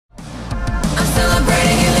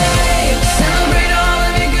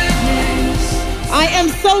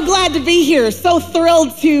So glad to be here. So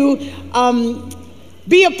thrilled to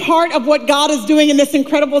be a part of what God is doing in this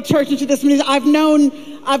incredible church and to this ministry. I've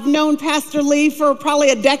known Pastor Lee for probably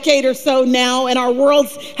a decade or so now, and our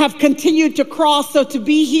worlds have continued to cross. So to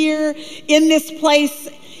be here in this place,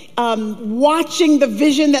 watching the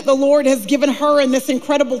vision that the Lord has given her and this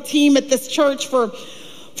incredible team at this church for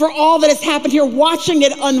all that has happened here, watching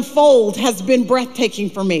it unfold has been breathtaking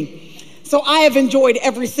for me. So I have enjoyed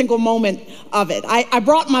every single moment of it. I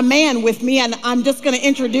brought my man with me, and I'm just going to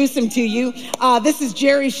introduce him to you. This is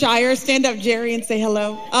Jerry Shirer. Stand up, Jerry, and say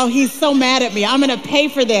hello. Oh, he's so mad at me. I'm going to pay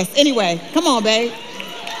for this. Anyway, come on, babe.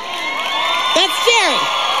 That's Jerry.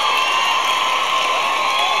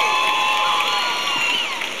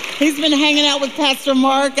 He's been hanging out with Pastor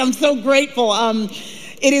Mark. I'm so grateful.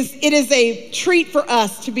 It is a treat for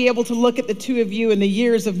us to be able to look at the two of you in the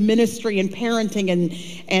years of ministry and parenting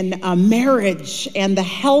and marriage and the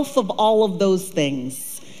health of all of those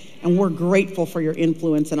things. And we're grateful for your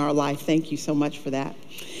influence in our life. Thank you so much for that.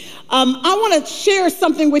 I want to share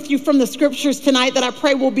something with you from the scriptures tonight that I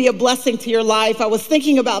pray will be a blessing to your life. I was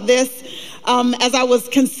thinking about this as I was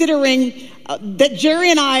considering that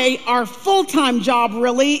Jerry and I, our full-time job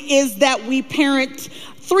really is that we parent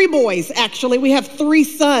 3 boys, actually. We have 3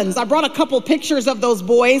 sons. I brought a couple pictures of those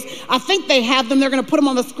boys. I think they have them. They're going to put them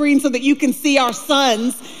on the screen so that you can see our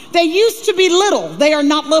sons. They used to be little. They are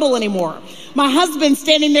not little anymore. My husband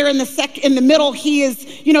standing there in the middle, he is,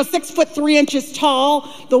 6 foot 3 inches tall.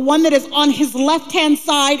 The one that is on his left-hand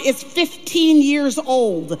side is 15 years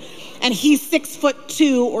old, and he's 6 foot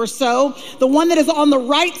 2 or so. The one that is on the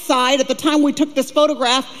right side, at the time we took this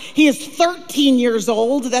photograph, he is 13 years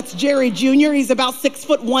old. That's Jerry Jr. He's about 6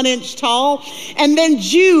 foot 1 inch tall. And then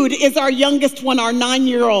Jude is our youngest one, our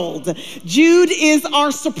 9-year-old. Jude is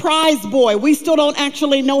our surprise boy. We still don't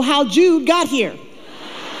actually know how Jude got here.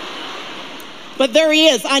 But there he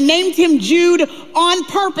is. I named him Jude on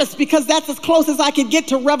purpose because that's as close as I could get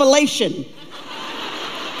to Revelation.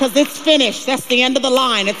 Because it's finished. That's the end of the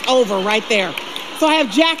line. It's over right there. So I have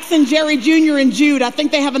Jackson, Jerry Jr., and Jude. I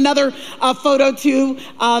think they have another photo too.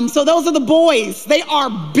 So those are the boys. They are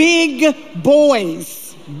big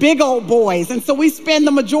boys, big old boys. And so we spend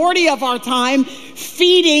the majority of our time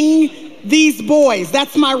feeding these boys.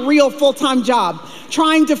 That's my real full-time job,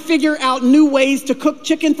 trying to figure out new ways to cook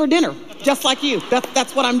chicken for dinner. Just like you.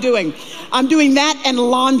 That's what I'm doing. I'm doing that and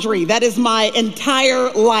laundry. That is my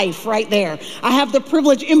entire life right there. I have the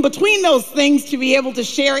privilege in between those things to be able to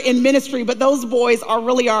share in ministry, but those boys are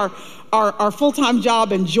really our full-time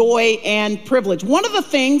job and joy and privilege. One of the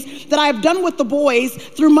things that I've done with the boys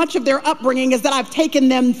through much of their upbringing is that I've taken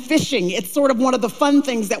them fishing. It's sort of one of the fun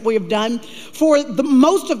things that we have done. For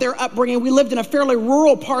most of their upbringing, we lived in a fairly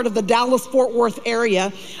rural part of the Dallas-Fort Worth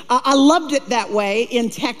area. I loved it that way. In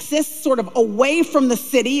Texas, sort of away from the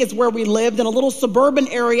city is where we lived, in a little suburban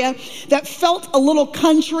area that felt a little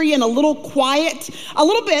country and a little quiet, a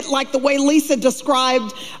little bit like the way Lisa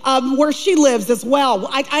described where she lives as well.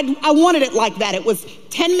 I wanted it like that. It was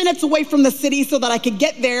 10 minutes away from the city so that I could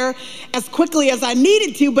get there as quickly as I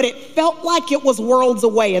needed to, but it felt like it was worlds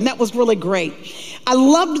away, and that was really great. I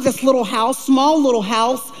loved this little house, small little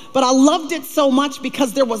house, but I loved it so much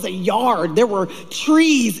because there was a yard. There were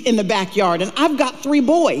trees in the backyard, and I've got 3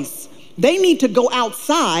 boys. They need to go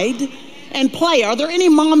outside and play. Are there any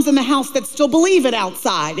moms in the house that still believe in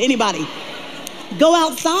outside? Anybody? Go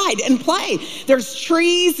outside and play. There's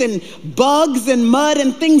trees and bugs and mud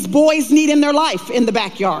and things boys need in their life in the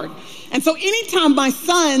backyard. And so anytime my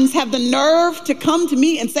sons have the nerve to come to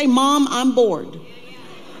me and say, "Mom, I'm bored,"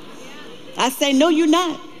 I say, "No, you're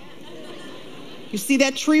not. You see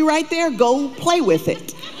that tree right there? Go play with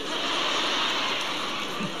it.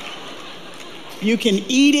 You can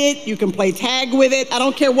eat it. You can play tag with it. I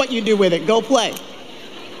don't care what you do with it. Go play."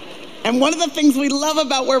 And one of the things we love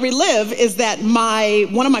about where we live is that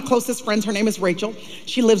one of my closest friends, her name is Rachel.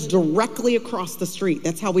 She lives directly across the street.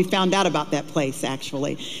 That's how we found out about that place,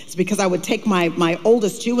 actually. It's because I would take my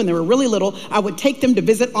oldest 2 when they were really little. I would take them to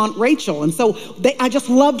visit Aunt Rachel. And so I just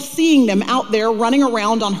loved seeing them out there running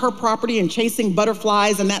around on her property and chasing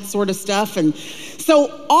butterflies and that sort of stuff. And so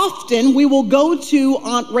often we will go to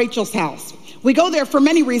Aunt Rachel's house. We go there for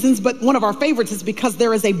many reasons, but one of our favorites is because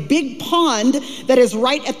there is a big pond that is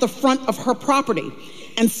right at the front of her property.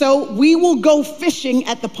 And so we will go fishing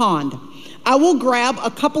at the pond. I will grab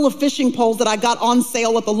a couple of fishing poles that I got on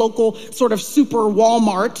sale at the local sort of super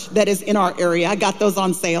Walmart that is in our area. I got those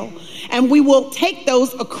on sale. And we will take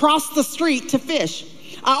those across the street to fish.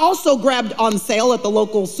 I also grabbed on sale at the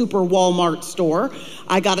local super Walmart store,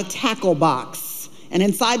 I got a tackle box. And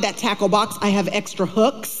inside that tackle box, I have extra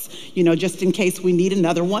hooks. just in case we need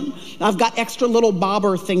another one. I've got extra little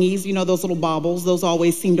bobber thingies, those little bobbles. Those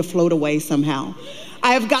always seem to float away somehow.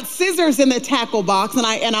 I have got scissors in the tackle box, and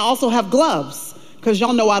I also have gloves, because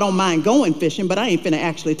y'all know I don't mind going fishing, but I ain't finna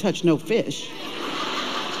actually touch no fish.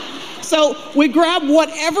 So we grab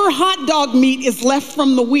whatever hot dog meat is left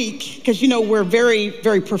from the week, because we're very,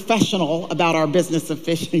 very professional about our business of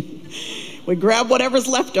fishing. We grab whatever's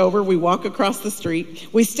left over, we walk across the street.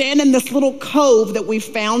 We stand in this little cove that we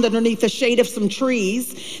found underneath the shade of some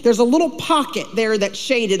trees. There's a little pocket there that's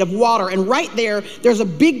shaded of water, and right there's a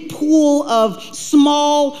big pool of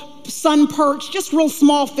small sun perch, just real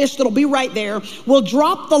small fish that'll be right there. We'll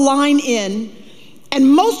drop the line in, and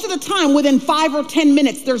most of the time, within 5 or 10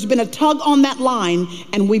 minutes, there's been a tug on that line,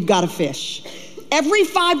 and we've got a fish. Every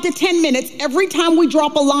 5 to 10 minutes, every time we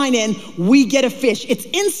drop a line in, we get a fish. It's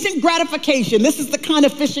instant gratification. This is the kind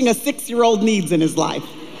of fishing a 6-year-old needs in his life.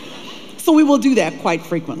 So we will do that quite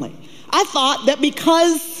frequently. I thought that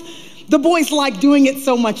because the boys like doing it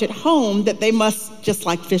so much at home, that they must just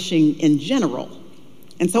like fishing in general.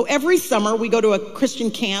 And so every summer we go to a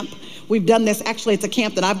Christian camp. We've done this, actually it's a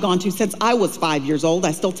camp that I've gone to since I was 5 years old.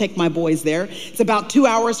 I still take my boys there. It's about 2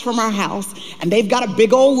 hours from our house, and they've got a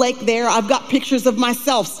big old lake there. I've got pictures of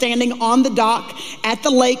myself standing on the dock at the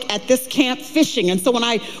lake at this camp fishing. And so when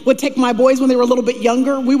I would take my boys when they were a little bit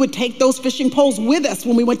younger, we would take those fishing poles with us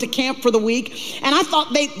when we went to camp for the week. And I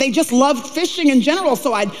thought they just loved fishing in general.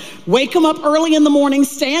 So I'd wake them up early in the morning,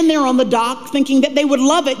 stand there on the dock, thinking that they would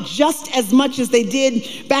love it just as much as they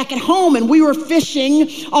did back at home. And we were fishing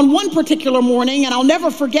on one particular morning, and I'll never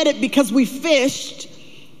forget it because we fished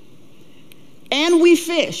and we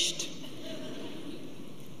fished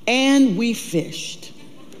and we fished,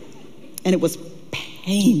 and it was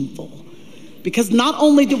painful because not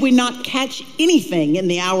only did we not catch anything in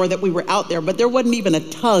the hour that we were out there, but there wasn't even a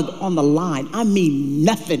tug on the line. I mean,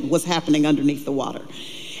 nothing was happening underneath the water.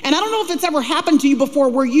 And I don't know if it's ever happened to you before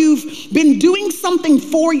where you've been doing something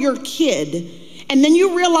for your kid and then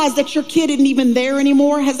you realize that your kid isn't even there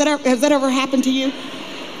anymore. Has that ever happened to you?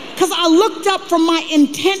 Because I looked up from my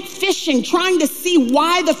intent fishing, trying to see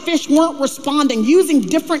why the fish weren't responding, using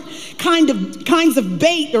different kinds of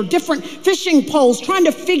bait or different fishing poles, trying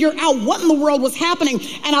to figure out what in the world was happening.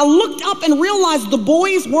 And I looked up and realized the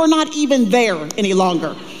boys were not even there any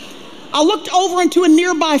longer. I looked over into a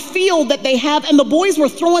nearby field that they have, and the boys were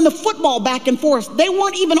throwing the football back and forth. They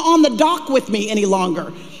weren't even on the dock with me any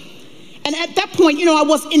longer. And at that point, I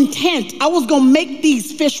was intent. I was going to make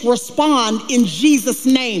these fish respond in Jesus'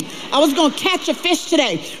 name. I was going to catch a fish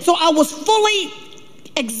today. So I was fully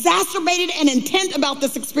exacerbated and intent about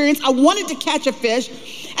this experience. I wanted to catch a fish.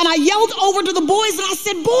 And I yelled over to the boys and I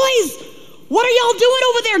said, "Boys, what are y'all doing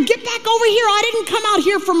over there? Get back over here. I didn't come out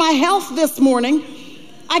here for my health this morning.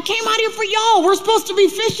 I came out here for y'all. We're supposed to be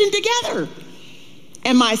fishing together."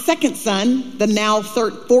 And my second son, the now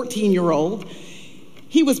 14-year-old,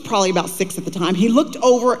 he was probably about 6 at the time. He looked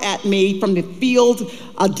over at me from the field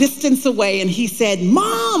a distance away and he said,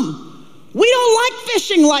 "Mom, we don't like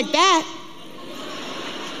fishing like that."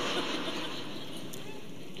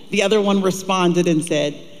 The other one responded and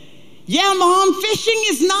said, "Yeah, Mom, fishing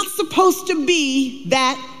is not supposed to be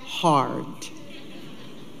that hard."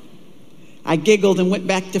 I giggled and went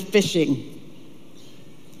back to fishing.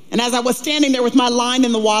 And as I was standing there with my line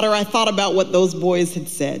in the water, I thought about what those boys had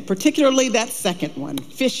said, particularly that second one.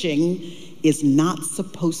 Fishing is not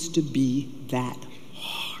supposed to be that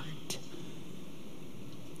hard.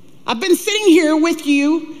 I've been sitting here with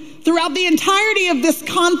you throughout the entirety of this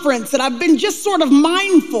conference, and I've been just sort of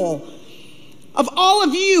mindful of all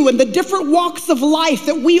of you and the different walks of life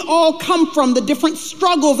that we all come from, the different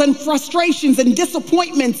struggles and frustrations and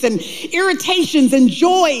disappointments and irritations and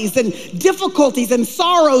joys and difficulties and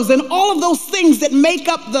sorrows and all of those things that make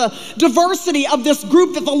up the diversity of this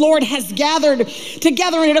group that the Lord has gathered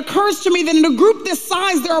together. And it occurs to me that in a group this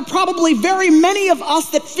size, there are probably very many of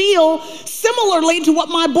us that feel similarly to what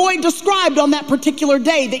my boy described on that particular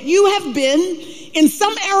day, that you have been in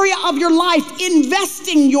some area of your life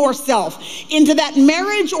investing yourself into that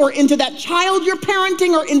marriage or into that child you're parenting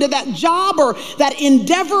or into that job or that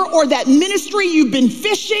endeavor or that ministry. You've been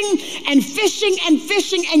fishing and fishing and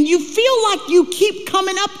fishing, and you feel like you keep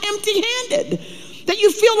coming up empty-handed. That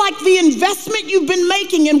you feel like the investment you've been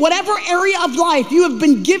making in whatever area of life, you have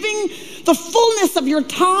been giving the fullness of your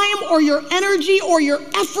time or your energy or your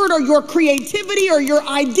effort or your creativity or your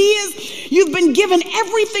ideas. You've been given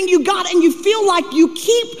everything you got, and you feel like you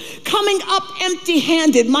keep coming up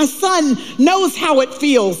empty-handed. My son knows how it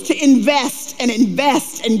feels to invest and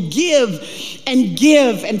invest and give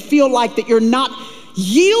and feel like that you're not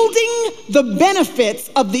yielding the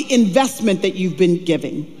benefits of the investment that you've been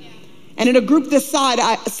giving. And in a group this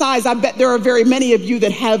size, I bet there are very many of you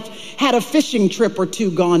that have had a fishing trip or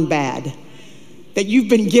two gone bad, that you've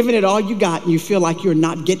been giving it all you got and you feel like you're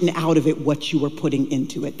not getting out of it what you were putting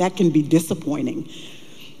into it. That can be disappointing.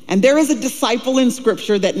 And there is a disciple in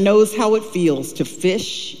Scripture that knows how it feels to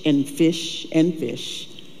fish and fish and fish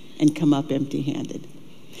and come up empty-handed.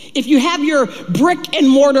 If you have your brick and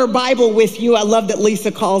mortar Bible with you, I love that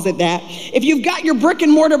Lisa calls it that. If you've got your brick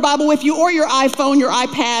and mortar Bible with you, or your iPhone, your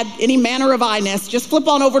iPad, any manner of iNest, just flip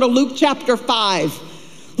on over to Luke chapter 5.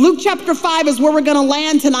 Luke chapter 5 is where we're going to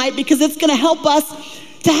land tonight, because it's going to help us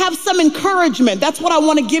to have some encouragement. That's what I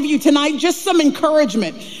want to give you tonight, just some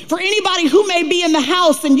encouragement. For anybody who may be in the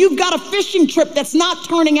house and you've got a fishing trip that's not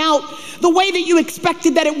turning out the way that you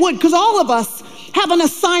expected that it would, because all of us have an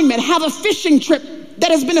assignment, have a fishing trip that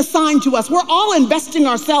has been assigned to us. We're all investing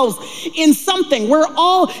ourselves in something. We're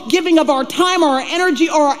all giving of our time or our energy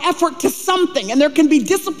or our effort to something. And there can be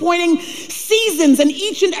disappointing seasons in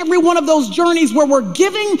each and every one of those journeys where we're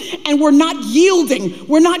giving and we're not yielding.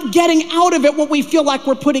 We're not getting out of it what we feel like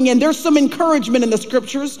we're putting in. There's some encouragement in the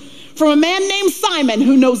Scriptures from a man named Simon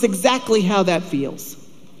who knows exactly how that feels.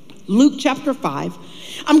 Luke chapter 5.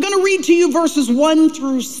 I'm going to read to you verses 1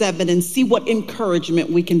 through 7 and see what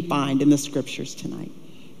encouragement we can find in the Scriptures tonight.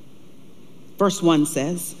 Verse 1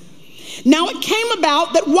 says, "Now it came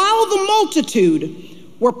about that while the multitude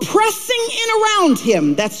were pressing in around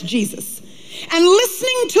him," that's Jesus, "and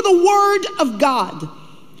listening to the word of God,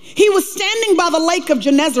 he was standing by the lake of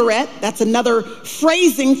Gennesaret," that's another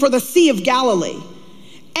phrasing for the Sea of Galilee,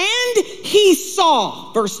 "and he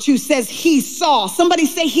saw," verse 2 says he saw. Somebody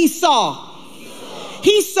say he saw.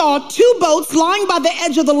 He saw two boats lying by the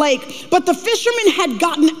edge of the lake, but the fishermen had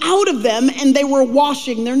gotten out of them and they were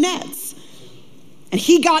washing their nets. And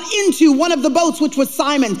he got into one of the boats, which was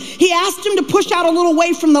Simon's. He asked him to push out a little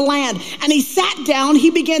way from the land, and he sat down. He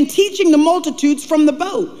began teaching the multitudes from the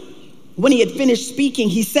boat. When he had finished speaking,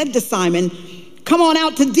 he said to Simon, "Come on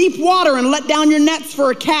out to deep water and let down your nets for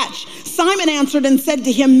a catch." Simon answered and said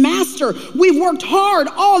to him, "Master, we've worked hard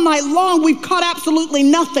all night long. We've caught absolutely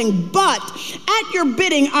nothing, but at your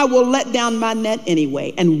bidding, I will let down my net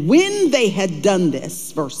anyway." And when they had done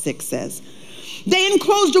this, verse 6 says, they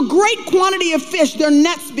enclosed a great quantity of fish. Their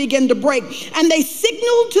nets began to break, and they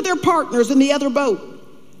signaled to their partners in the other boat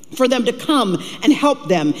for them to come and help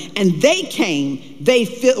them. And they came. They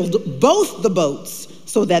filled both the boats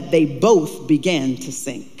so that they both began to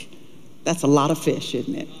sink. That's a lot of fish,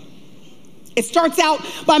 isn't it? It starts out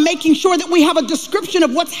by making sure that we have a description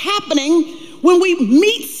of what's happening when we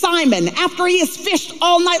meet Simon after he has fished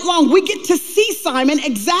all night long. We get to see Simon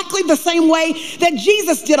exactly the same way that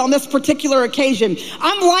Jesus did on this particular occasion.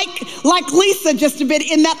 I'm like Lisa just a bit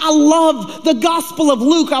in that I love the Gospel of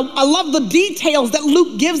Luke. I love the details that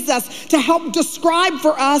Luke gives us to help describe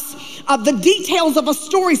for us the details of a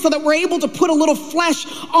story so that we're able to put a little flesh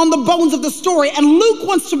on the bones of the story. And Luke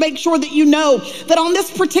wants to make sure that you know that on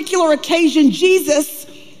this particular occasion, Jesus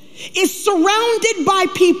is surrounded by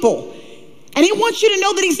people. And he wants you to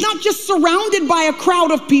know that he's not just surrounded by a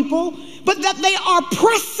crowd of people, but that they are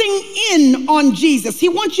pressing in on Jesus. He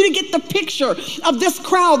wants you to get the picture of this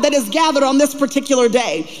crowd that is gathered on this particular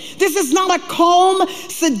day. This is not a calm,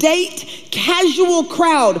 sedate, casual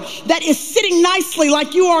crowd that is sitting nicely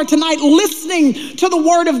like you are tonight, listening to the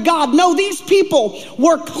word of God. No, these people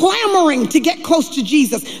were clamoring to get close to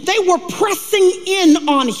Jesus. They were pressing in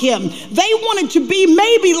on him. They wanted to be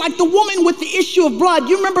maybe like the woman with the issue of blood.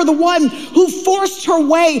 You remember the one who forced her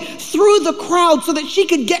way through the crowd so that she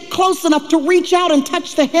could get close enough to reach out and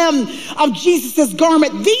touch the hem of Jesus's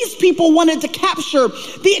garment. These people wanted to capture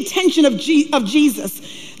the attention of Jesus.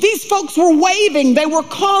 These folks were waving, they were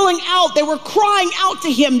calling out, they were crying out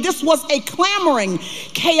to him. This was a clamoring,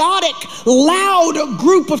 chaotic, loud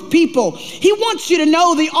group of people. He wants you to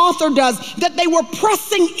know, the author does, that they were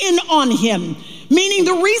pressing in on him. Meaning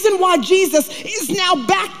the reason why Jesus is now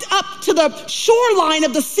backed up to the shoreline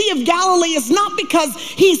of the Sea of Galilee is not because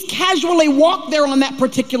he's casually walked there on that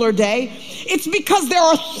particular day. It's because there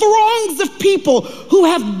are throngs of people who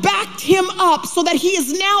have backed him up so that he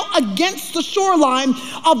is now against the shoreline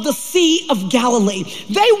of the Sea of Galilee.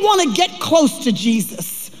 They want to get close to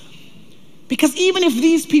Jesus. Because even if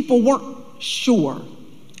these people weren't sure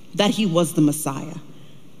that he was the Messiah,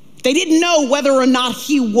 they didn't know whether or not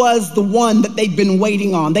he was the one that they'd been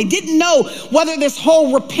waiting on. They didn't know whether this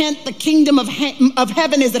whole repent, the kingdom of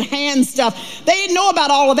heaven is at hand stuff. They didn't know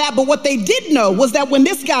about all of that, but what they did know was that when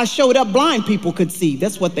this guy showed up, blind people could see.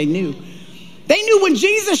 That's what they knew. They knew when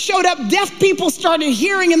Jesus showed up, deaf people started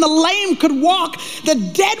hearing and the lame could walk. The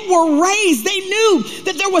dead were raised. They knew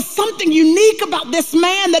that there was something unique about this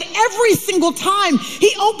man, that every single time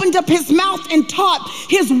he opened up his mouth and taught,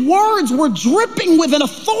 his words were dripping with an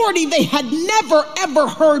authority they had never, ever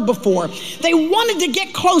heard before. They wanted to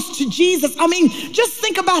get close to Jesus. I mean, just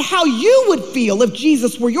think about how you would feel if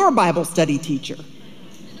Jesus were your Bible study teacher.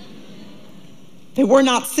 They were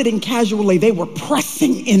not sitting casually, they were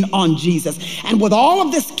pressing in on Jesus. And with all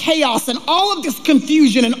of this chaos and all of this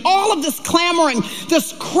confusion and all of this clamoring,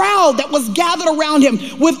 this crowd that was gathered around him,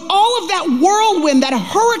 with all of that whirlwind, that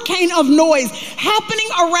hurricane of noise happening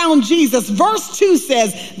around Jesus, verse 2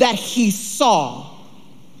 says that he saw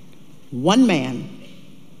one man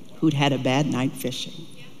who'd had a bad night fishing.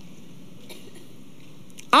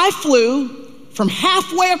 I flew from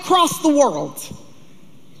halfway across the world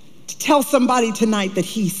to tell somebody tonight that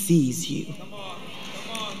he sees you.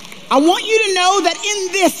 I want you to know that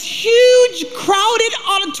in this huge crowded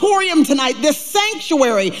auditorium tonight, this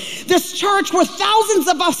sanctuary, this church where thousands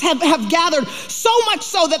of us have gathered, so much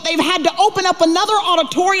so that they've had to open up another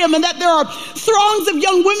auditorium, and that there are throngs of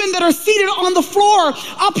young women that are seated on the floor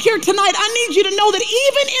up here tonight. I need you to know that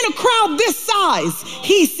even in a crowd this size,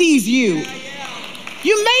 he sees you.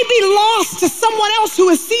 You may be lost to someone else who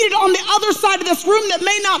is seated on the other side of this room that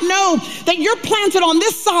may not know that you're planted on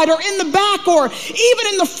this side or in the back or even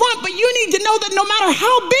in the front, but you need to know that no matter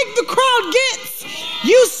how big the crowd gets,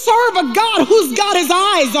 you serve a God who's got his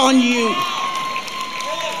eyes on you.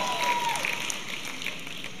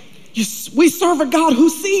 We serve a God who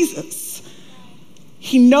sees us.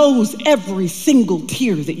 He knows every single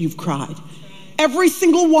tear that you've cried. Every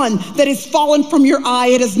single one that has fallen from your eye,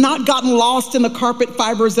 it has not gotten lost in the carpet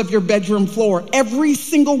fibers of your bedroom floor. Every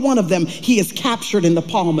single one of them, he has captured in the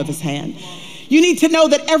palm of his hand. You need to know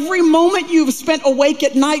that every moment you've spent awake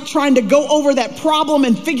at night trying to go over that problem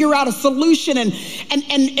and figure out a solution and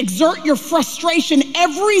exert your frustration,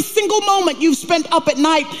 every single moment you've spent up at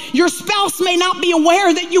night, your spouse may not be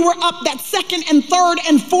aware that you were up that second and third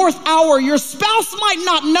and fourth hour. Your spouse might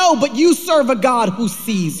not know, but you serve a God who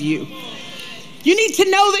sees you. You need to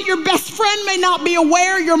know that your best friend may not be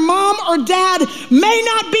aware, your mom or dad may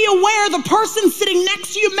not be aware, the person sitting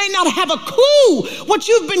next to you may not have a clue what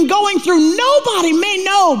you've been going through. Nobody may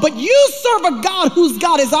know, but you serve a God who's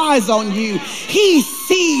got his eyes on you. He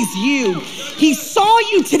sees you. He saw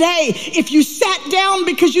you today. If you sat down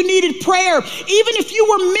because you needed prayer, even if you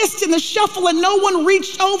were missed in the shuffle and no one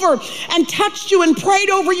reached over and touched you and prayed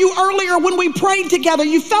over you earlier when we prayed together,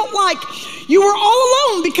 you felt like you were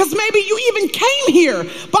all alone because maybe you even came here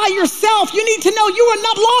by yourself. You need to know you are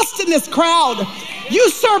not lost in this crowd. You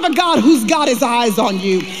serve a God who's got his eyes on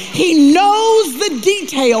you. He knows the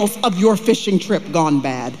details of your fishing trip gone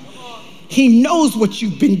bad. He knows what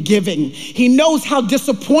you've been giving. He knows how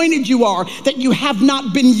disappointed you are that you have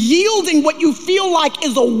not been yielding what you feel like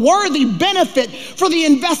is a worthy benefit for the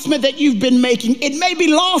investment that you've been making. It may be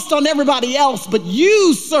lost on everybody else, but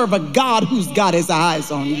you serve a God who's got his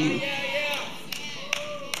eyes on you.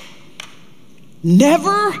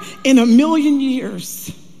 Never in a million years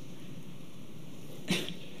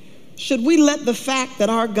should we let the fact that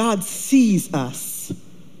our God sees us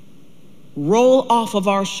roll off of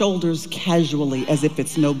our shoulders casually as if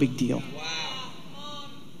it's no big deal.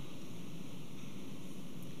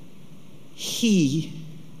 He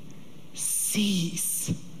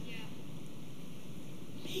sees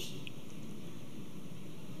me.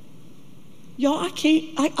 Y'all, I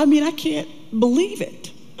can't believe it.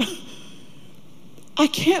 I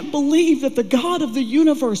can't believe that the God of the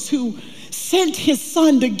universe who sent his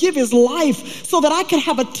son to give his life so that I could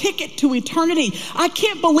have a ticket to eternity. I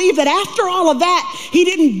can't believe that after all of that, he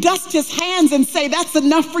didn't dust his hands and say, that's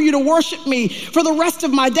enough for you to worship me for the rest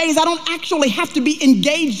of my days. I don't actually have to be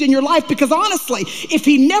engaged in your life, because honestly, if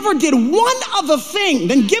he never did one other thing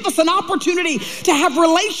than give us an opportunity to have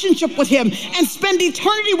relationship with him and spend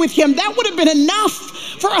eternity with him, that would have been enough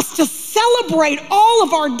for us to celebrate all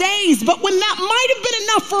of our days. But when that might have been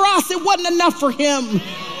enough for us, it wasn't enough for him.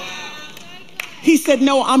 He said,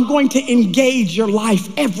 no, I'm going to engage your life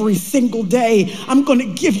every single day. I'm going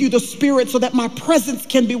to give you the Spirit so that my presence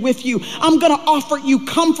can be with you. I'm going to offer you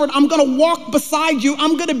comfort. I'm going to walk beside you.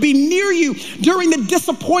 I'm going to be near you during the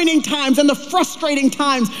disappointing times and the frustrating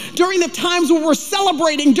times, during the times where we're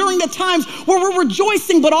celebrating, during the times where we're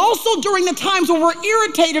rejoicing, but also during the times where we're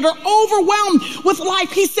irritated or overwhelmed with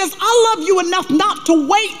life. He says, I love you enough not to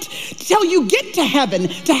wait till you get to heaven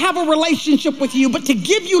to have a relationship with you, but to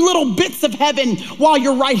give you little bits of heaven while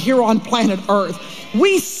you're right here on planet Earth.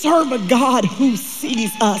 We serve a God who sees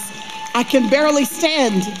us. I can barely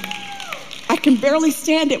stand. I can barely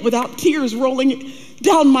stand it without tears rolling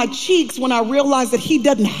down my cheeks when I realize that he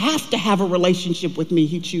doesn't have to have a relationship with me.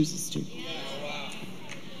 He chooses to.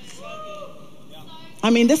 I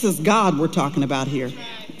mean, this is God we're talking about here.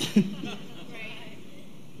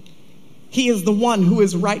 He is the one who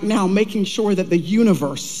is right now making sure that the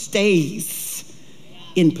universe stays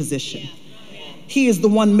in position. He is the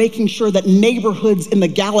one making sure that neighborhoods in the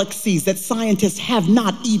galaxies that scientists have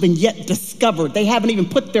not even yet discovered, they haven't even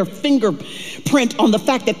put their fingerprint on the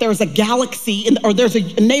fact that there's a galaxy or there's a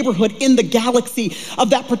neighborhood in the galaxy of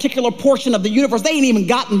that particular portion of the universe. They ain't even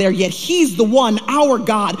gotten there yet. He's the one, our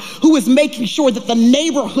God, who is making sure that the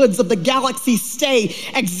neighborhoods of the galaxy stay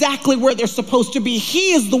exactly where they're supposed to be.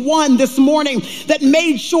 He is the one this morning that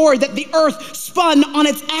made sure that the earth spun on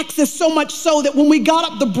its axis, so much so that when we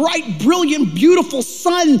got up, the bright, brilliant, beautiful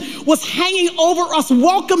sun was hanging over us,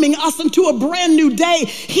 welcoming us into a brand new day.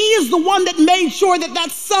 He is the one that made sure that that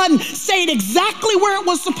sun stayed exactly where it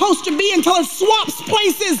was supposed to be until it swaps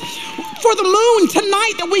places for the moon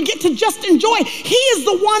tonight that we get to just enjoy. He is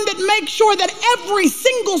the one that makes sure that every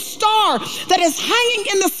single star that is hanging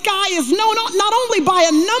in the sky is known not only by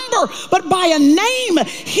a number, but by a name.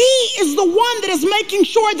 He is the one that is making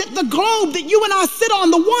sure that the globe that you and I sit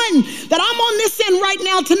on, the one that I'm on this end right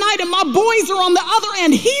now tonight and my boys are on the other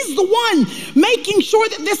end, he's the one making sure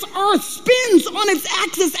that this earth spins on its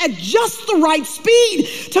axis at just the right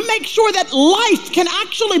speed to make sure that life can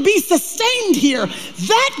actually be sustained here.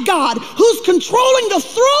 That God who's controlling the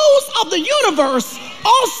throes of the universe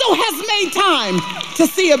also has made time to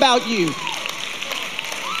see about you.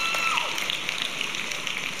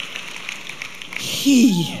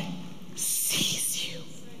 He sees you.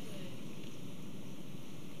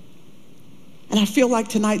 And I feel like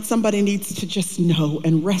tonight somebody needs to just know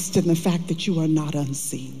and rest in the fact that you are not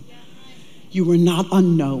unseen. You are not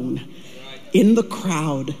unknown in the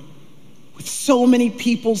crowd with so many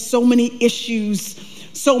people, so many issues,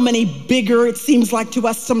 so many bigger, it seems like to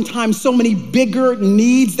us sometimes, so many bigger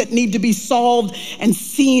needs that need to be solved and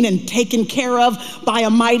seen and taken care of by a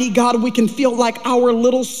mighty God. We can feel like our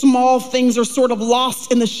little small things are sort of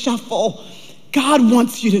lost in the shuffle. God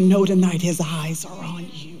wants you to know tonight his eyes are on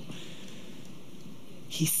you.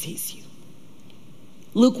 He sees you.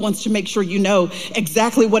 Luke wants to make sure you know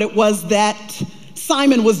exactly what it was that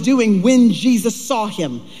Simon was doing when Jesus saw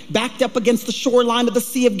him. Backed up against the shoreline of the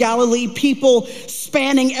Sea of Galilee, people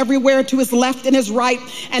spanning everywhere to his left and his right,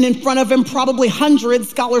 and in front of him probably hundreds,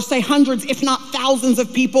 scholars say hundreds, if not thousands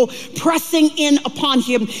of people pressing in upon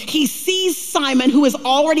him. He sees Simon, who is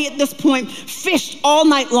already at this point fished all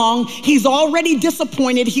night long. He's already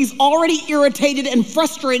disappointed. He's already irritated and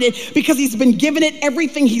frustrated because he's been given it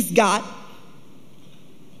everything he's got.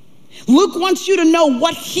 Luke wants you to know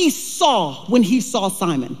what he saw when he saw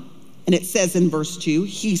Simon. And it says in verse 2,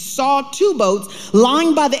 he saw two boats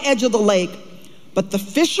lying by the edge of the lake, but the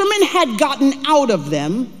fishermen had gotten out of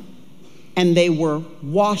them and they were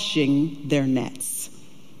washing their nets.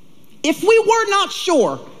 If we were not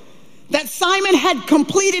sure that Simon had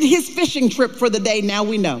completed his fishing trip for the day, now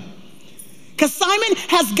we know. Because Simon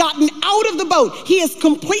has gotten out of the boat. He has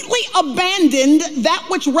completely abandoned that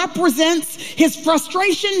which represents his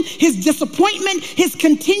frustration, his disappointment, his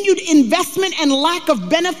continued investment and lack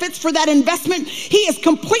of benefits for that investment. He has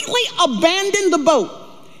completely abandoned the boat.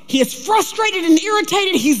 He is frustrated and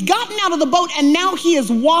irritated. He's gotten out of the boat and now he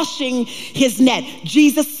is washing his net.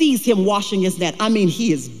 Jesus sees him washing his net. I mean,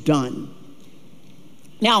 he is done.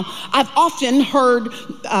 Now, I've often heard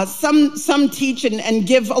some teach and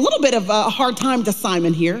give a little bit of a hard time to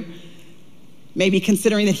Simon here, maybe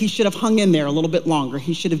considering that he should have hung in there a little bit longer.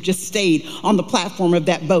 He should have just stayed on the platform of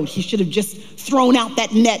that boat. He should have just thrown out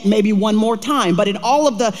that net maybe one more time. But in all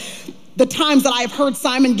of the times that I've heard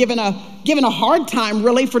Simon given a hard time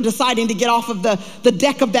really for deciding to get off of the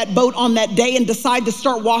deck of that boat on that day and decide to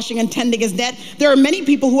start washing and tending his net, there are many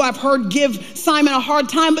people who I've heard give Simon a hard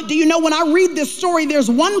time. But do you know, when I read this story,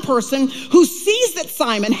 there's one person who sees that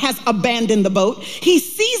Simon has abandoned the boat. He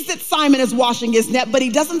sees that Simon is washing his net, but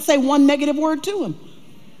he doesn't say one negative word to him.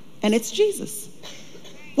 And it's Jesus.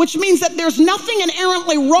 Which means that there's nothing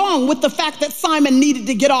inherently wrong with the fact that Simon needed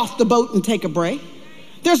to get off the boat and take a break.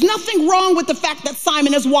 There's nothing wrong with the fact that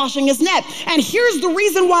Simon is washing his net. And here's the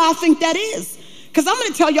reason why I think that is. Because I'm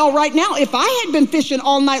going to tell y'all right now, if I had been fishing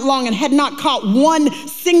all night long and had not caught one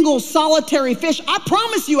single solitary fish, I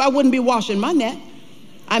promise you I wouldn't be washing my net.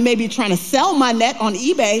 I may be trying to sell my net on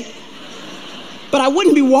eBay, but I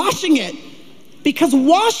wouldn't be washing it. Because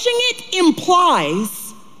washing it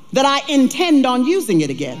implies that I intend on using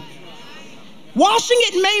it again. Washing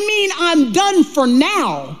it may mean I'm done for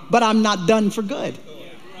now, but I'm not done for good.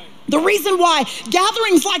 The reason why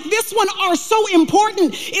gatherings like this one are so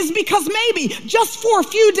important is because maybe just for a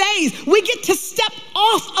few days, we get to step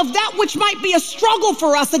off of that which might be a struggle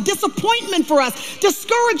for us, a disappointment for us,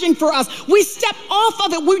 discouraging for us. We step off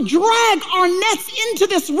of it. We drag our nets into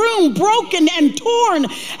this room, broken and torn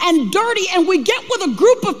and dirty, and we get with a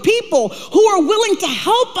group of people who are willing to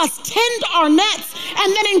help us tend our nets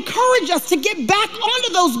and then encourage us to get back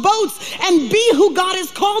onto those boats and be who God has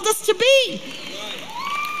called us to be.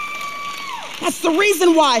 That's the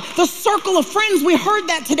reason why the circle of friends, we heard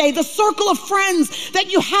that today, the circle of friends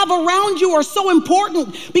that you have around you are so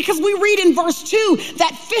important, because we read in verse 2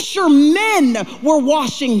 that fishermen were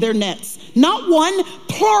washing their nets. Not one,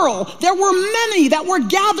 plural. There were many that were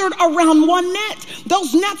gathered around one net.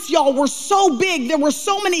 Those nets, y'all, were so big. There were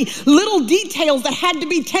so many little details that had to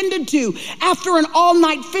be tended to. After an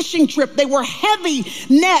all-night fishing trip, they were heavy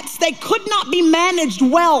nets. They could not be managed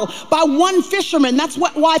well by one fisherman. That's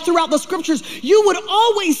why throughout the scriptures, you would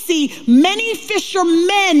always see many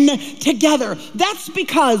fishermen together. That's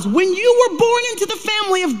because when you were born into the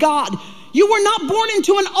family of God, you were not born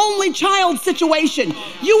into an only child situation.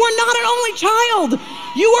 You were not an only child.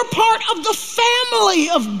 You were part of the family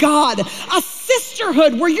of God, a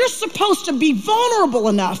sisterhood where you're supposed to be vulnerable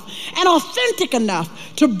enough and authentic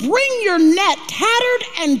enough to bring your net tattered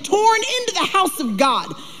and torn into the house of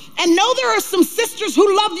God. And know there are some sisters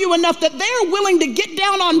who love you enough that they're willing to get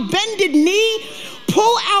down on bended knee,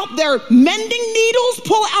 pull out their mending needles,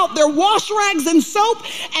 pull out their wash rags and soap,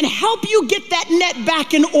 and help you get that net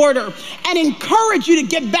back in order and encourage you to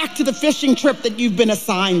get back to the fishing trip that you've been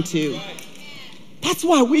assigned to. That's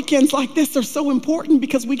why weekends like this are so important,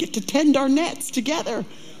 because we get to tend our nets together.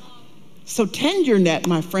 So tend your net,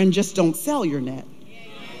 my friend, just don't sell your net.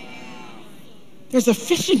 There's a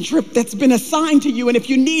fishing trip that's been assigned to you, and if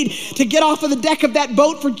you need to get off of the deck of that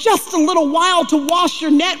boat for just a little while to wash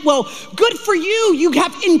your net, well, good for you. You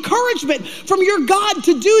have encouragement from your God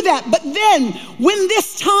to do that. But then when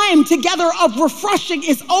this time together of refreshing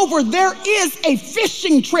is over, there is a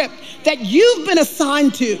fishing trip that you've been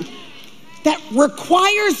assigned to that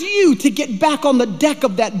requires you to get back on the deck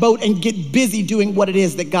of that boat and get busy doing what it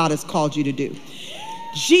is that God has called you to do.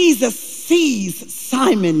 Jesus sees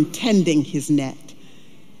Simon tending his net,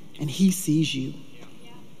 and he sees you.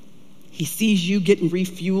 He sees you getting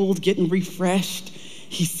refueled, getting refreshed.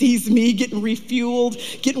 He sees me getting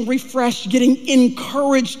refueled, getting refreshed, getting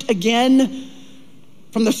encouraged again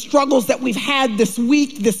from the struggles that we've had this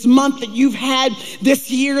week, this month, that you've had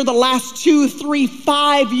this year. The last 2, 3,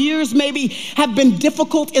 5 years maybe have been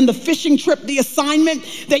difficult in the fishing trip, the assignment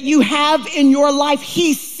that you have in your life.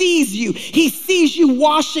 He sees you. He sees you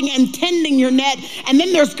washing and tending your net. And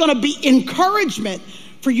then there's going to be encouragement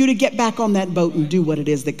for you to get back on that boat and do what it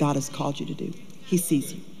is that God has called you to do. He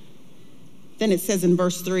sees you. Then it says in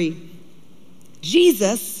verse 3,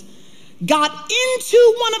 Jesus got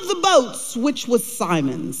into one of the boats, which was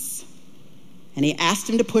Simon's, and he asked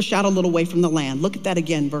him to push out a little way from the land. Look at that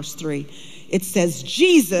again, verse 3. It says,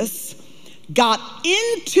 Jesus got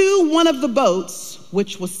into one of the boats,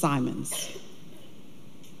 which was Simon's.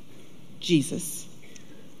 Jesus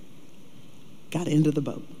got into the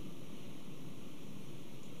boat.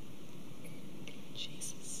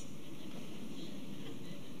 Jesus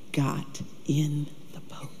got in the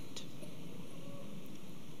boat.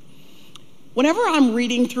 Whenever I'm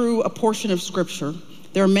reading through a portion of scripture,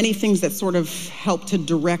 there are many things that sort of help to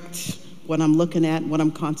direct what I'm looking at, what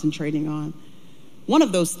I'm concentrating on. One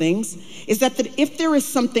of those things is that if there is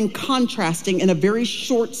something contrasting in a very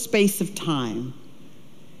short space of time,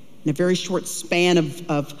 in a very short span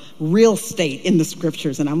of real estate in the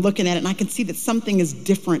scriptures, and I'm looking at it and I can see that something is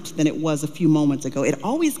different than it was a few moments ago, it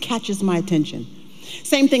always catches my attention.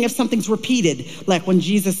 Same thing if something's repeated, like when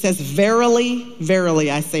Jesus says, verily, verily,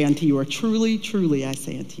 I say unto you, or truly, truly, I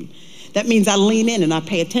say unto you. That means I lean in and I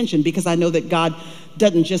pay attention, because I know that God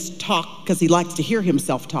doesn't just talk because he likes to hear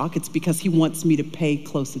himself talk. It's because he wants me to pay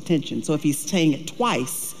close attention. So if he's saying it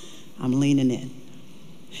twice, I'm leaning in.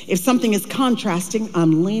 If something is contrasting,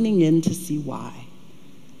 I'm leaning in to see why.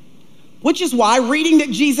 Which is why reading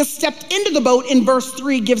that Jesus stepped into the boat in verse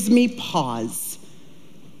 3 gives me pause.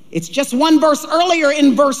 It's just one verse earlier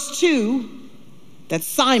in verse 2 that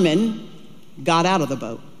Simon got out of the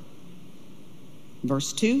boat.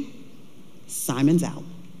 Verse 2, Simon's out.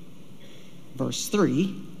 Verse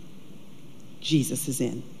 3, Jesus is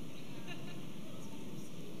in.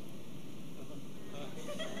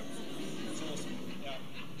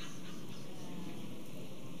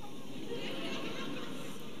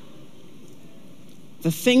 The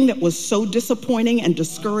thing that was so disappointing and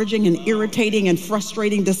discouraging and irritating and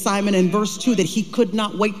frustrating to Simon in verse 2 that he could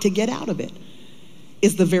not wait to get out of it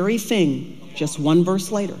is the very thing, just one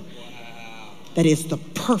verse later, that is the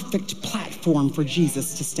perfect platform for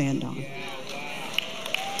Jesus to stand on.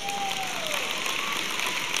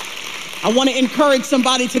 I want to encourage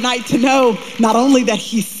somebody tonight to know not only that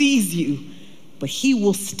he sees you, but he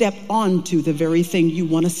will step onto the very thing you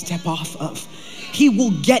want to step off of. He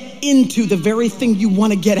will get into the very thing you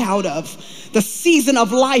want to get out of. The season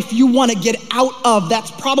of life you want to get out of,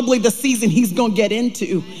 that's probably the season he's going to get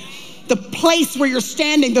into. The place where you're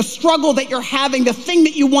standing, the struggle that you're having, the thing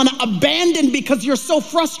that you want to abandon because you're so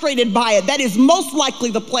frustrated by it, that is most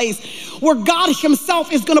likely the place where God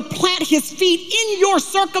himself is going to plant his feet in your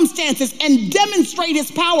circumstances and demonstrate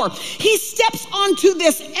his power. He steps onto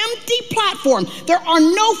this empty platform. There are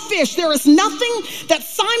no fish. There is nothing that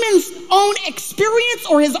Simon's own experience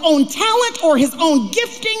or his own talent or his own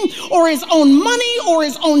gifting or his own money or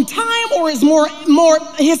his own time or his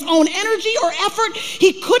his own energy or effort,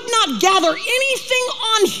 he could not gather anything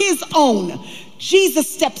on his own.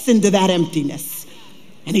 Jesus steps into that emptiness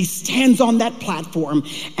and he stands on that platform.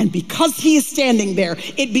 And because he is standing there,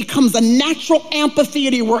 it becomes a natural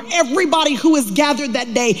amphitheater where everybody who is gathered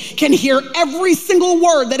that day can hear every single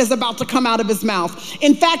word that is about to come out of his mouth.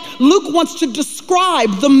 In fact, Luke wants to describe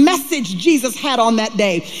the message Jesus had on that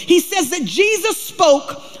day. He says that Jesus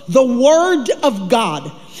spoke the word of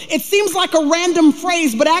God. It seems like a random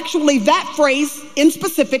phrase, but actually that phrase in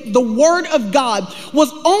specific, the word of God,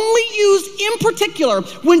 was only used in particular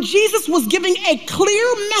when Jesus was giving a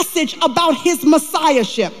clear message about his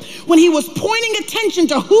messiahship, when he was pointing attention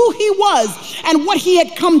to who he was and what he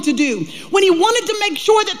had come to do, when he wanted to make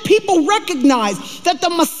sure that people recognized that the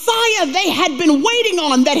Messiah they had been waiting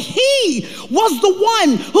on, that he was the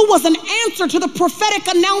one who was an answer to the prophetic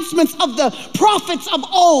announcements of the prophets of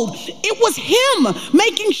old. It was him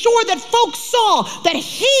making sure that folks saw that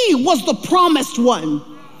he was the promised one.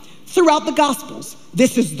 Throughout the Gospels,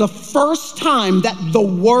 this is the first time that the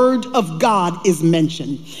word of God is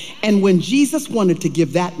mentioned. And when Jesus wanted to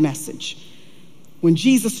give that message, when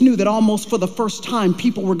Jesus knew that almost for the first time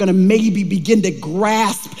people were going to maybe begin to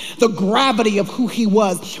grasp the gravity of who he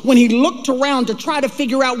was, when he looked around to try to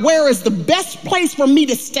figure out where is the best place for me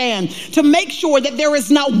to stand, to make sure that there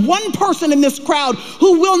is not one person in this crowd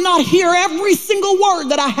who will not hear every single word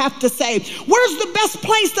that I have to say. Where's the best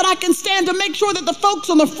place that I can stand to make sure that the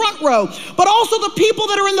folks on the front row, but also the people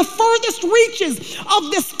that are in the furthest reaches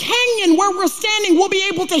of this canyon where we're standing will be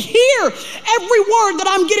able to hear every word that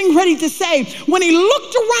I'm getting ready to say. When he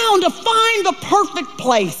looked around to find the perfect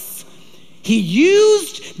place, he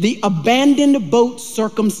used the abandoned boat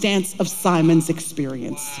circumstance of Simon's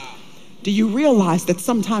experience. Do you realize that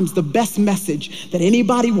sometimes the best message that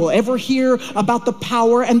anybody will ever hear about the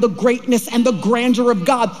power and the greatness and the grandeur of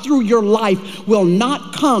God through your life will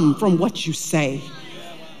not come from what you say?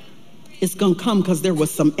 It's going to come because there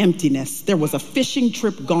was some emptiness. There was a fishing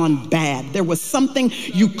trip gone bad. There was something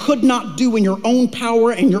you could not do in your own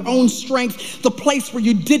power and your own strength. The place where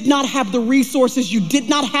you did not have the resources. You did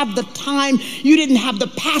not have the time. You didn't have the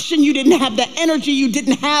passion. You didn't have the energy. You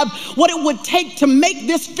didn't have what it would take to make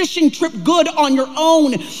this fishing trip good on your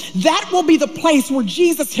own. That will be the place where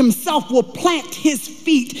Jesus himself will plant his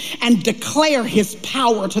feet and declare his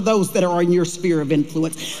power to those that are in your sphere of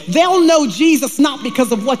influence. They'll know Jesus not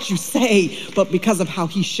because of what you say, but because of how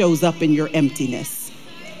he shows up in your emptiness.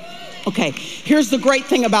 Okay, here's the great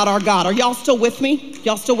thing about our God. Are y'all still with me?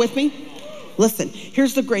 Y'all still with me? Listen,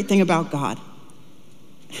 here's the great thing about God.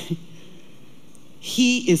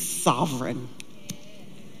 He is sovereign.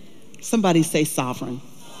 Somebody say sovereign.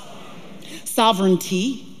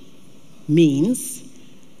 Sovereignty means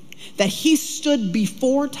that he stood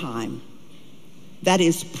before time. That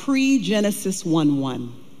is pre-Genesis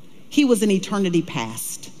 1:1. He was in eternity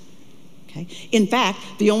past. Okay. In fact,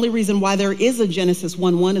 the only reason why there is a Genesis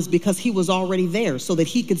 1:1 is because he was already there so that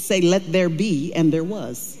he could say, let there be, and there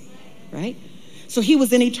was, right? So he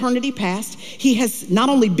was in eternity past. He has not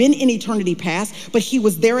only been in eternity past, but he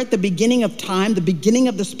was there at the beginning of time, the beginning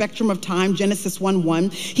of the spectrum of time, Genesis 1:1.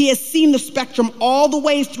 He has seen the spectrum all the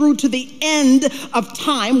way through to the end of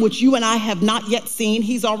time, which you and I have not yet seen.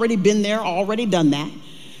 He's already been there, already done that.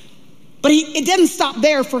 But it didn't stop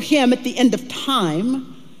there for him at the end of time.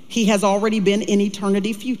 He has already been in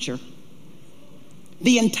eternity future.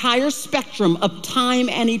 The entire spectrum of time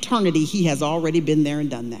and eternity, he has already been there and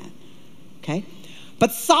done that, okay?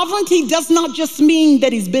 But sovereignty does not just mean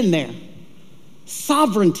that he's been there.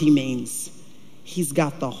 Sovereignty means he's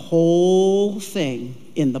got the whole thing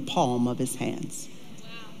in the palm of his hands.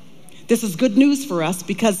 This is good news for us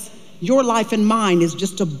because your life and mine is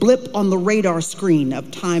just a blip on the radar screen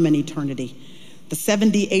of time and eternity. the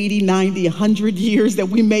 70, 80, 90, 100 years that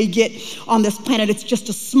we may get on this planet, it's just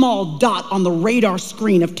a small dot on the radar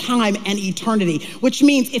screen of time and eternity, which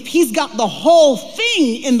means if he's got the whole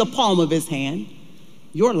thing in the palm of his hand,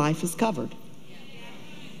 your life is covered.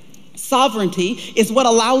 Sovereignty is what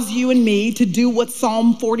allows you and me to do what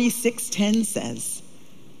Psalm 46:10 says.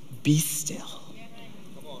 Be still.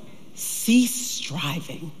 Cease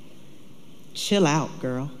striving. Chill out,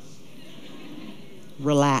 girl.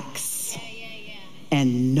 Relax.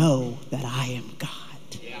 And know that I am God.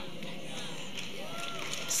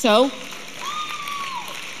 So,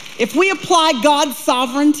 if we apply God's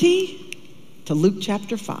sovereignty to Luke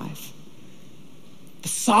chapter 5, the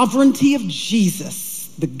sovereignty of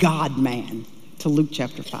Jesus, the God-man, to Luke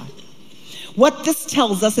chapter 5. What this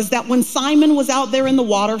tells us is that when Simon was out there in the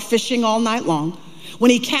water fishing all night long, when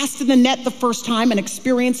he cast in the net the first time, an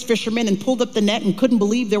experienced fisherman, and pulled up the net and couldn't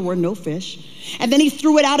believe there were no fish, and then he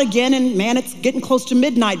threw it out again, and man, it's getting close to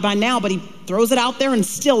midnight by now, but he throws it out there and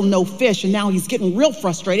still no fish, and now he's getting real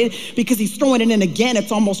frustrated because he's throwing it in again.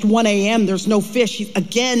 It's almost 1 a.m. There's no fish. He's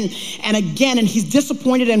again and again, and he's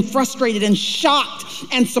disappointed and frustrated and shocked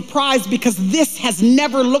and surprised because this has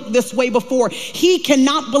never looked this way before. He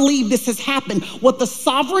cannot believe this has happened. What the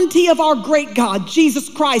sovereignty of our great God, Jesus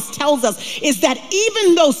Christ, tells us is that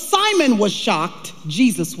even though Simon was shocked,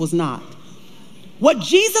 Jesus was not. What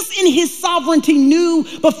Jesus in his sovereignty knew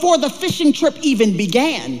before the fishing trip even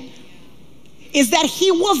began is that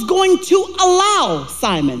he was going to allow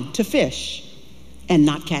Simon to fish and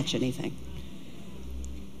not catch anything.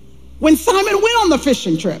 When Simon went on the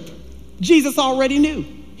fishing trip, Jesus already knew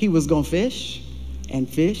he was going to fish and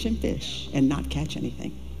fish and fish and not catch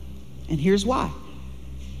anything. And here's why.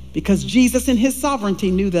 Because Jesus in his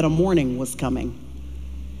sovereignty knew that a morning was coming.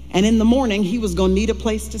 And in the morning, he was going to need a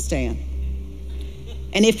place to stand.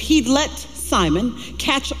 And if he'd let Simon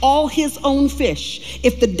catch all his own fish,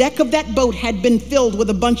 if the deck of that boat had been filled with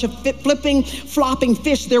a bunch of flipping, flopping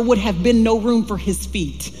fish, there would have been no room for his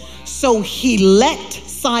feet. So he let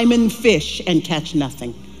Simon fish and catch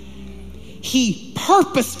nothing. He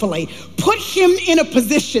purposefully put him in a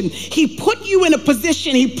position. He put you in a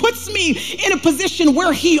position. He puts me in a position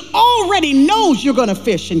where he already knows you're going to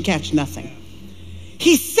fish and catch nothing.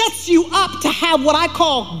 He sets you up to have what I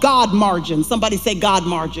call God margin. Somebody say God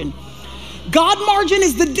margin. God margin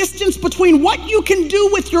is the distance between what you can do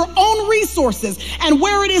with your own resources and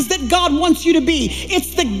where it is that God wants you to be.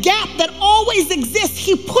 It's the gap that always exists.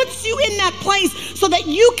 He puts you in that place so that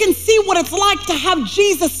you can see what it's like to have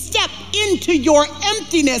Jesus step into your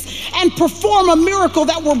emptiness and perform a miracle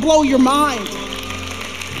that will blow your mind.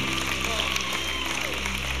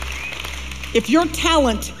 If your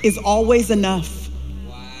talent is always enough,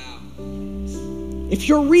 if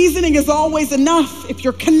your reasoning is always enough, if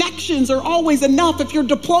your connections are always enough, if your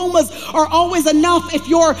diplomas are always enough, if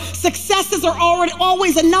your successes are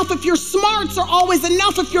always enough, if your smarts are always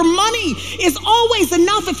enough, if your money is always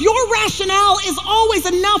enough, if your rationale is always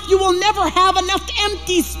enough, you will never have enough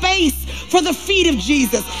empty space for the feet of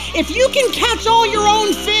Jesus. If you can catch all your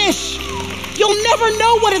own fish, you'll never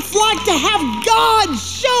know what it's like to have God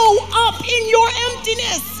show up in your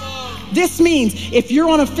emptiness. This means if you're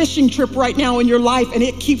on a fishing trip right now in your life and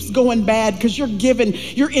it keeps going bad because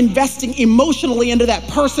you're investing emotionally into that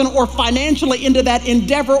person or financially into that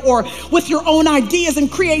endeavor or with your own ideas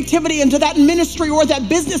and creativity into that ministry or that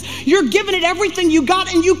business, you're giving it everything you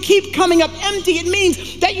got and you keep coming up empty. It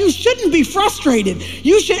means that you shouldn't be frustrated.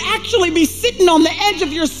 You should actually be sitting on the edge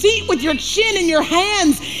of your seat with your chin in your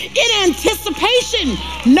hands in anticipation,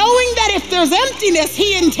 knowing that if there's emptiness,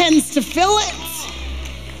 he intends to fill it.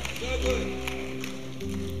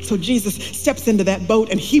 So Jesus steps into that boat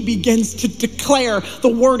and he begins to declare the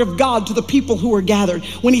word of God to the people who are gathered.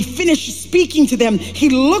 When he finished speaking to them, he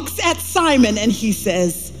looks at Simon and he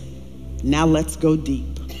says, "Now let's go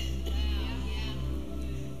deep."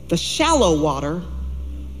 The shallow water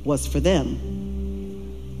was for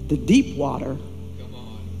them. The deep water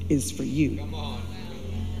is for you.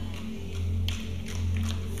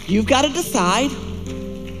 You've got to decide.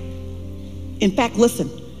 In fact, listen.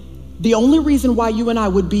 The only reason why you and I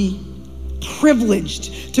would be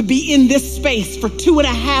privileged to be in this space for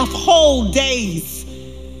 2.5 whole days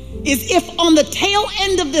is if on the tail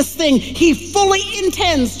end of this thing, he fully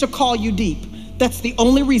intends to call you deep. That's the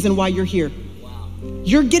only reason why you're here.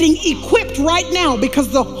 You're getting equipped right now because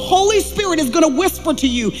the Holy Spirit is going to whisper to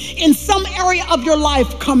you in some area of your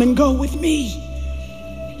life, "Come and go with me."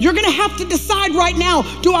 You're going to have to decide right now,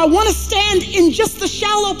 do I want to stand in just the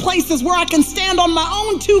shallow places where I can stand on my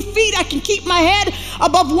own 2 feet, I can keep my head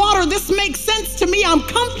above water. This makes sense to me. I'm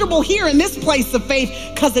comfortable here in this place of faith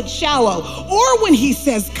because it's shallow. Or when he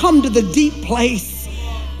says, come to the deep place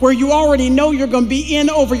where you already know you're going to be in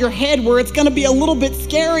over your head, where it's going to be a little bit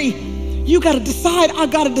scary. You got to decide, I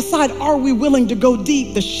got to decide, are we willing to go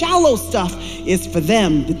deep? The shallow stuff is for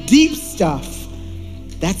them. The deep stuff,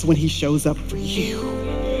 that's when he shows up for you.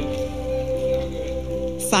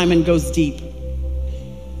 Simon goes deep.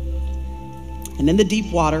 And in the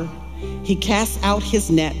deep water, he casts out his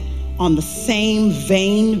net on the same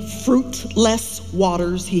vain, fruitless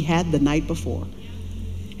waters he had the night before.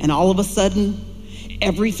 And all of a sudden,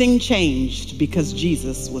 everything changed because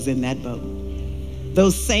Jesus was in that boat.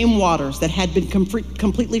 Those same waters that had been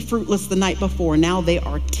completely fruitless the night before, now they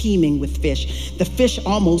are teeming with fish. The fish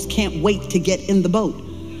almost can't wait to get in the boat.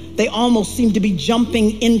 They almost seem to be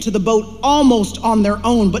jumping into the boat almost on their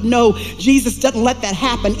own. But no, Jesus doesn't let that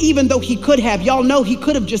happen, even though he could have. Y'all know he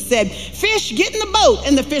could have just said, fish, get in the boat.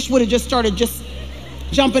 And the fish would have just started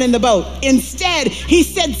jumping in the boat. Instead, he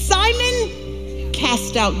said, Simon,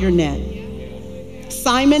 cast out your net.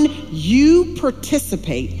 Simon, you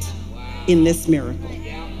participate in this miracle.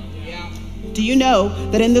 Do you know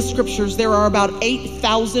that in the scriptures there are about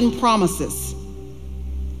 8,000 promises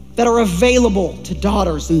that are available to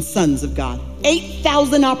daughters and sons of God?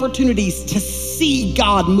 8,000 opportunities to see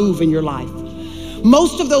God move in your life.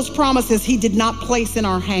 Most of those promises he did not place in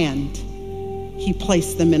our hand. He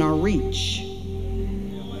placed them in our reach.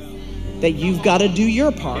 That you've got to do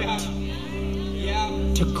your part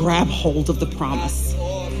to grab hold of the promise.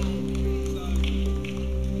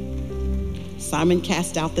 Simon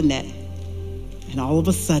cast out the net, and all of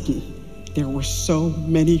a sudden, there were so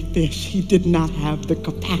many fish, he did not have the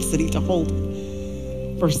capacity to hold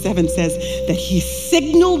them. Verse 7 says that he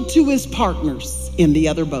signaled to his partners in the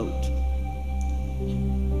other boat.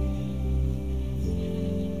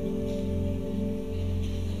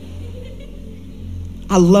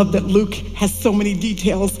 I love that Luke has so many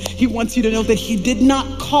details. He wants you to know that he did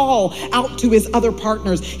not call out to his other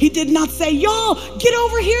partners. He did not say, y'all, get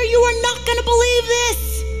over here. You are not going to believe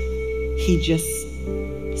this. He just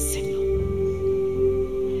signaled.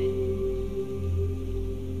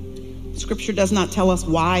 Scripture does not tell us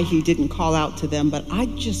why he didn't call out to them, but I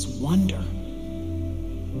just wonder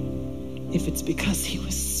if it's because he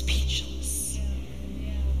was speechless.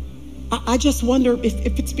 I just wonder if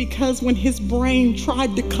it's because when his brain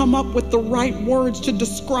tried to come up with the right words to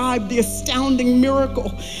describe the astounding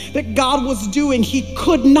miracle that God was doing, he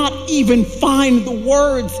could not even find the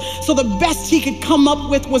words. So the best he could come up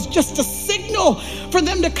with was just a signal for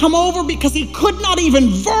them to come over, because he could not even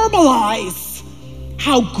verbalize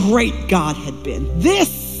how great God had been.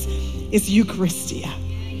 This is Eucharistia.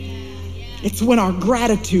 It's when our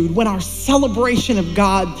gratitude, when our celebration of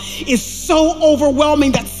God is so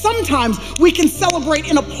overwhelming that sometimes we can celebrate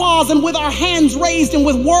in applause and with our hands raised and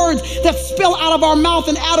with words that spill out of our mouth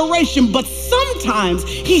in adoration. But sometimes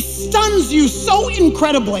he stuns you so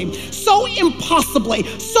incredibly, so impossibly,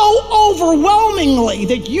 so overwhelmingly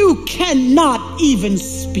that you cannot even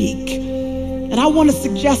speak. And I want to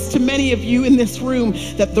suggest to many of you in this room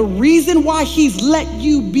that the reason why he's let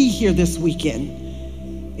you be here this weekend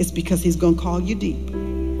is because he's going to call you deep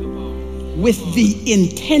with the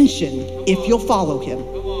intention, if you'll follow him,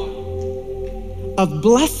 of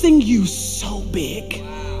blessing you so big,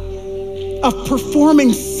 of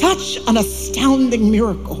performing such an astounding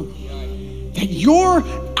miracle that your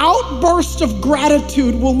outburst of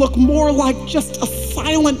gratitude will look more like just a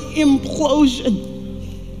silent implosion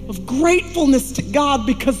of gratefulness to God,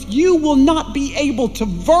 because you will not be able to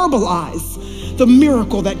verbalize the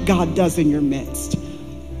miracle that God does in your midst.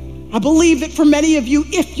 I believe that for many of you,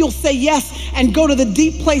 if you'll say yes and go to the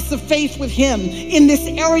deep place of faith with him in this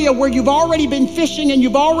area where you've already been fishing and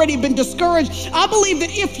you've already been discouraged, I believe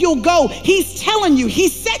that if you'll go, he's telling you,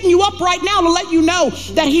 he's setting you up right now to let you know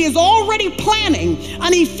that he is already planning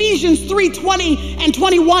an Ephesians 3:20 and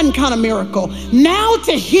 21 kind of miracle. Now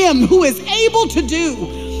to him who is able to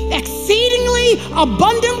do exceedingly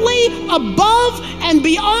abundantly above and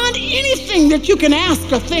beyond anything that you can ask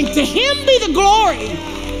or think, to him be the glory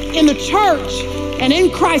in the church and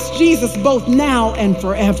in Christ Jesus, both now and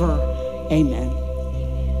forever. Amen.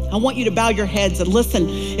 I want you to bow your heads and listen.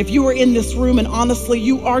 If you are in this room and honestly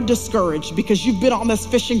you are discouraged because you've been on this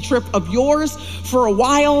fishing trip of yours for a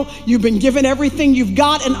while, you've been given everything you've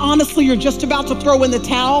got, and honestly you're just about to throw in the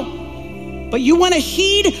towel, but you want to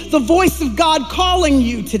heed the voice of God calling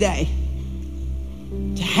you today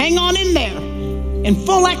to hang on in there in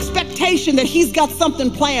full expectation that he's got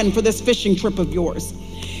something planned for this fishing trip of yours.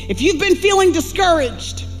 If you've been feeling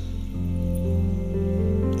discouraged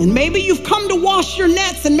And maybe you've come to wash your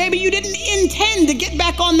nets, and maybe you didn't intend to get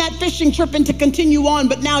back on that fishing trip and to continue on,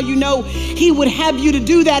 but now you know he would have you to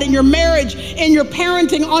do that in your marriage, in your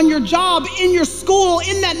parenting, on your job, in your school,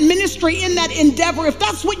 in that ministry, in that endeavor. If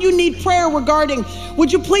that's what you need prayer regarding,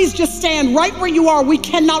 would you please just stand right where you are? We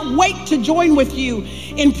cannot wait to join with you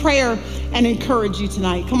in prayer and encourage you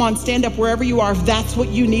tonight. Come on, stand up wherever you are if that's what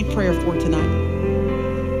you need prayer for tonight.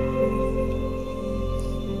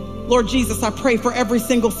 Lord Jesus, I pray for every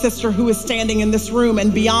single sister who is standing in this room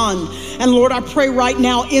and beyond. And Lord, I pray right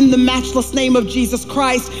now in the matchless name of Jesus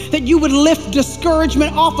Christ that you would lift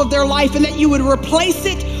discouragement off of their life and that you would replace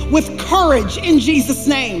it with courage in Jesus'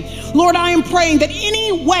 name. Lord, I am praying that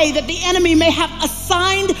any way that the enemy may have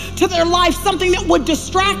assigned to their life something that would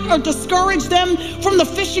distract or discourage them from the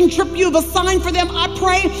fishing trip you've assigned for them, I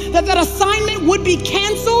pray that that assignment would be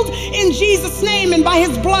canceled in Jesus' name and by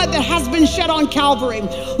his blood that has been shed on Calvary.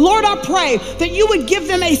 Lord, I pray that you would give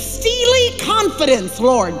them a steely confidence,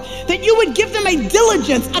 Lord, that you would give them a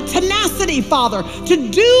diligence, a tenacity, Father, to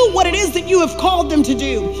do what it is that you have called them to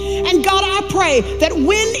do. And God, I pray that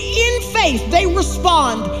when in faith they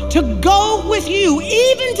respond to go with you,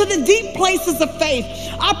 even to the deep places of faith,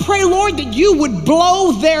 I pray, Lord, that you would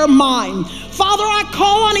blow their mind. Father, I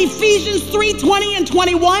call on Ephesians 3:20 and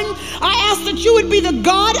 21. I ask that you would be the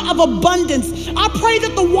God of abundance. I pray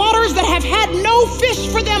that the waters that have had no fish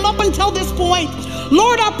for them up until this point,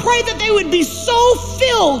 Lord, I pray that they would be so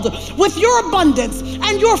filled with your abundance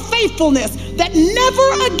and your faithfulness that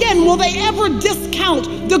never again will they ever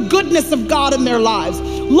discount the goodness of God in their lives.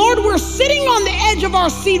 Lord, we're sitting on the edge of our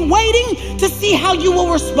seat waiting to see how you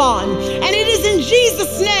will respond. And it is in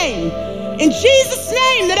Jesus' name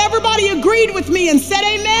that everybody agreed with me and said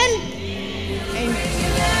amen.